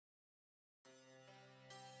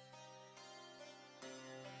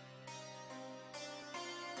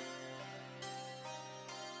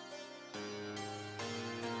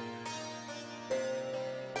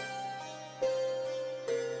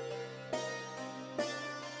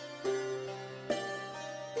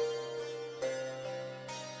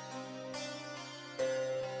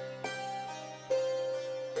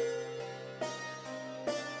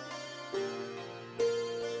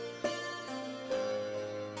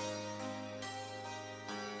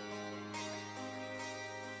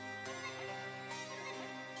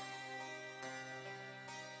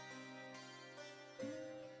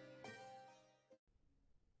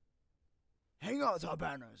hang out our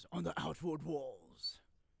banners on the outward walls.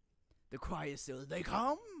 The cry is still, they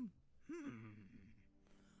come?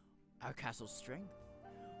 Our castle's strength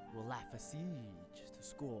will laugh a siege to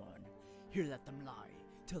scorn. Here let them lie,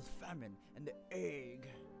 till famine and the egg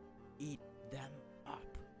eat them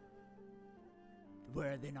up.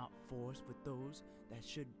 Were they not forced with those that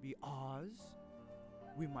should be ours?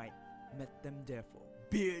 We might met them therefore,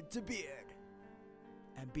 beard to beard,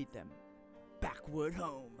 and beat them backward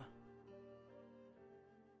home.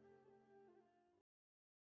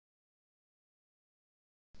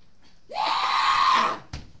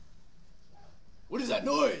 What is that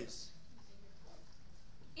noise?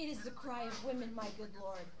 It is the cry of women, my good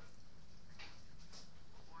lord.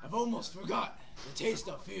 I've almost forgot the taste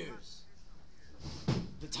of fears.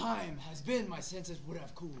 The time has been my senses would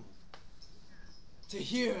have cooled. To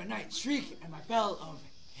hear a night shriek and my bell of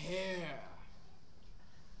hair.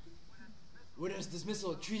 Would as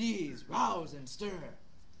dismissal treaties rouse and stir,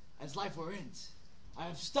 as life were in't, I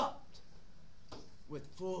have stopped with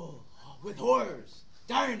horrors,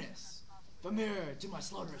 direness, familiar to my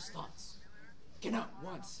slaughterous thoughts, cannot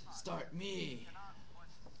once start me.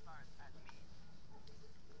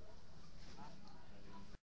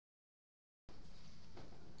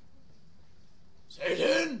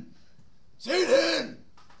 Satan! Satan!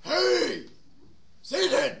 Hurry!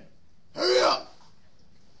 Satan! Hurry up!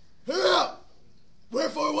 Hurry up!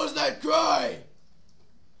 Wherefore was that cry?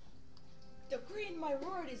 The green, my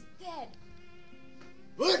lord, is dead.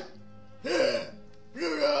 What?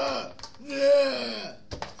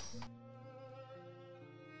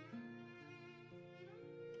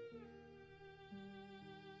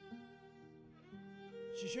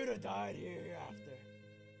 She should have died hereafter.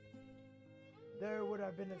 There would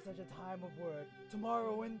have been such a time of word.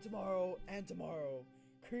 Tomorrow and tomorrow and tomorrow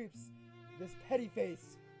creeps this petty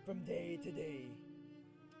face from day to day,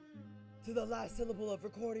 to the last syllable of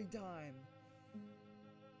recording time,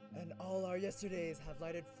 and all our yesterdays have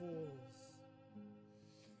lighted fools.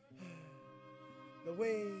 The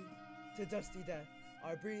way to dusty death,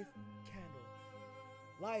 our brief candle,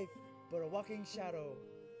 life but a walking shadow,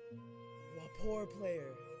 a poor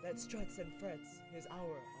player that struts and frets his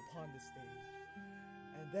hour upon the stage.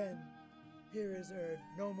 And then, here is heard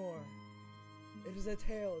no more. It is a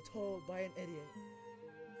tale told by an idiot,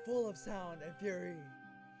 full of sound and fury,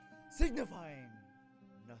 signifying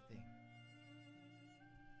nothing.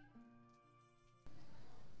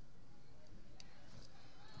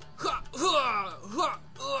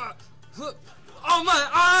 Oh, my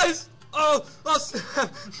eyes! Oh,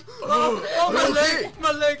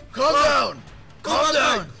 my leg! Calm down! Calm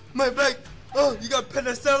down! My back! Oh, you got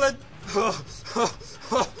penicillin?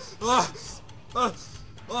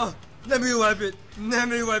 Let me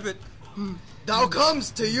wipe it. Thou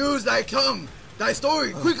comes to use thy tongue, thy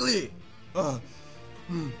story quickly! My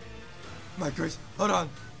grace, hold on.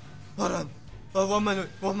 1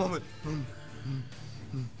 moment.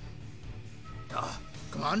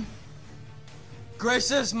 Come on.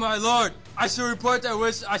 Gracious, my lord, I shall report that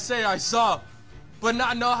which I say I saw, but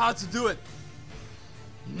not know how to do it.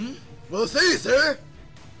 We'll see, sir.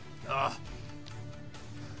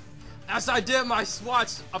 As I did my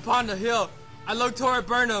swatch upon the hill, I looked toward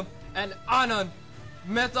Burnham, and anon,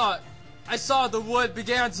 methought, I saw the wood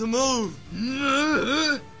began to move.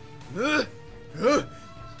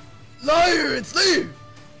 Liar and slave!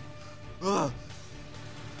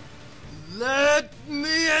 Let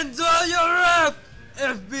me endure your wrath!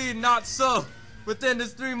 If be not so, within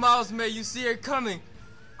this 3 miles may you see it coming.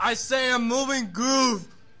 I say a moving groove.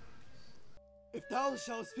 If thou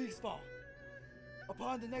shalt speak small,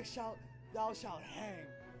 upon the next shout thou shalt hang,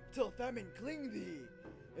 till famine cling thee.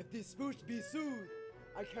 If this smooch be soothed,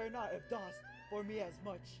 I care not if dost for me as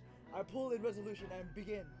much. I pull in resolution and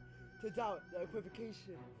begin to doubt the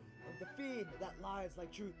equivocation of the fiend that lies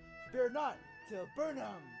like truth. Fear not till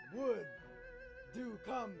Burnham would do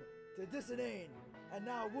come to disdain, and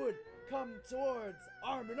now would come towards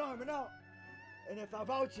arm and out. And if thou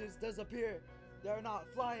vouches does appear, they are not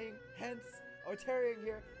flying hence or tarrying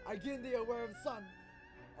here, I give thee aware of sun,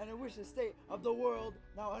 and I wish the state of the world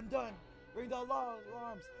now undone. Ring the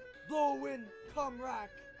alarms, blow wind, come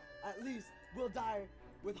rack. At least we'll die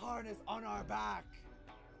with harness on our back.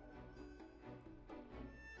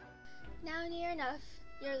 Now near enough,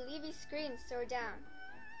 your levy screens throw down,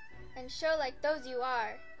 and show like those you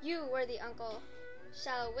are, you worthy uncle,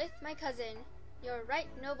 shall with my cousin, your right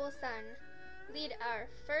noble son, lead our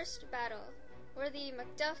first battle. Worthy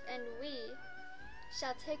Macduff and we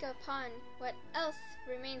shall take upon what else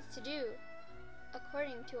remains to do,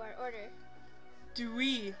 according to our order. Do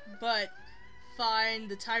we but find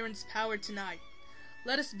the tyrant's power tonight,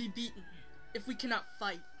 let us be beaten, if we cannot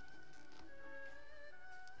fight?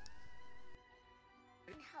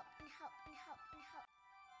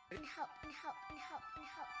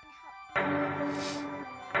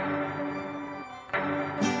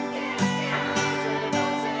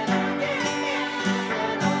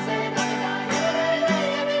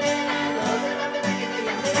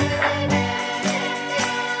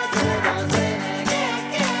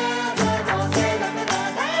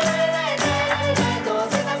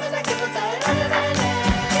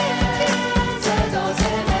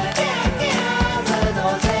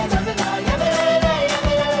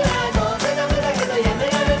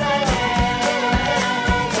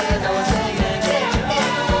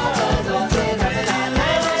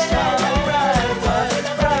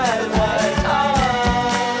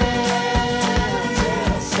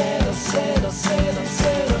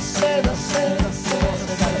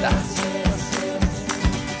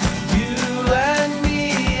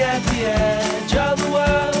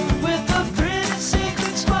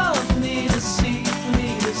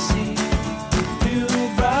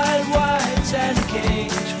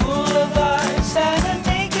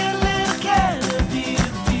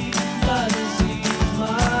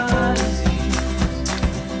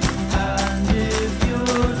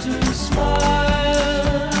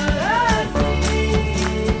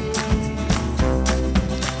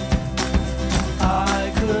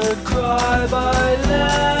 Bye.